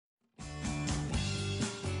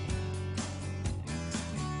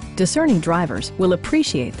Discerning drivers will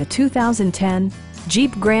appreciate the 2010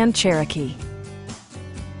 Jeep Grand Cherokee.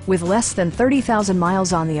 With less than 30,000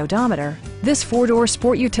 miles on the odometer, this four-door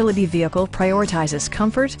sport utility vehicle prioritizes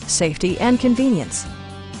comfort, safety, and convenience.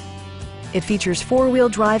 It features four-wheel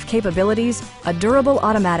drive capabilities, a durable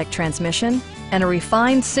automatic transmission, and a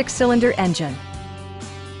refined six-cylinder engine.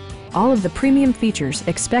 All of the premium features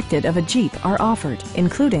expected of a Jeep are offered,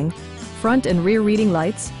 including front and rear reading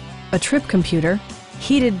lights, a trip computer,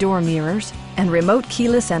 heated door mirrors, and remote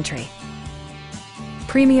keyless entry.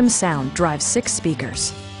 Premium sound drives 6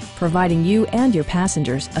 speakers, providing you and your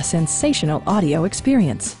passengers a sensational audio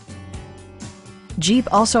experience.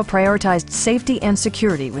 Jeep also prioritized safety and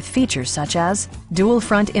security with features such as dual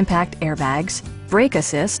front impact airbags, brake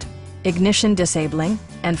assist, ignition disabling,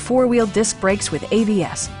 and 4-wheel disc brakes with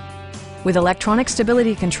ABS. With electronic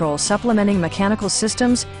stability control supplementing mechanical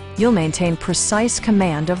systems, you'll maintain precise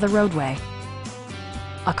command of the roadway.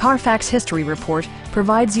 A Carfax history report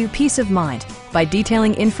provides you peace of mind by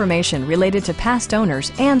detailing information related to past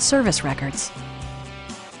owners and service records.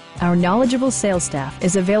 Our knowledgeable sales staff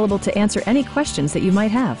is available to answer any questions that you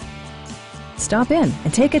might have. Stop in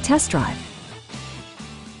and take a test drive.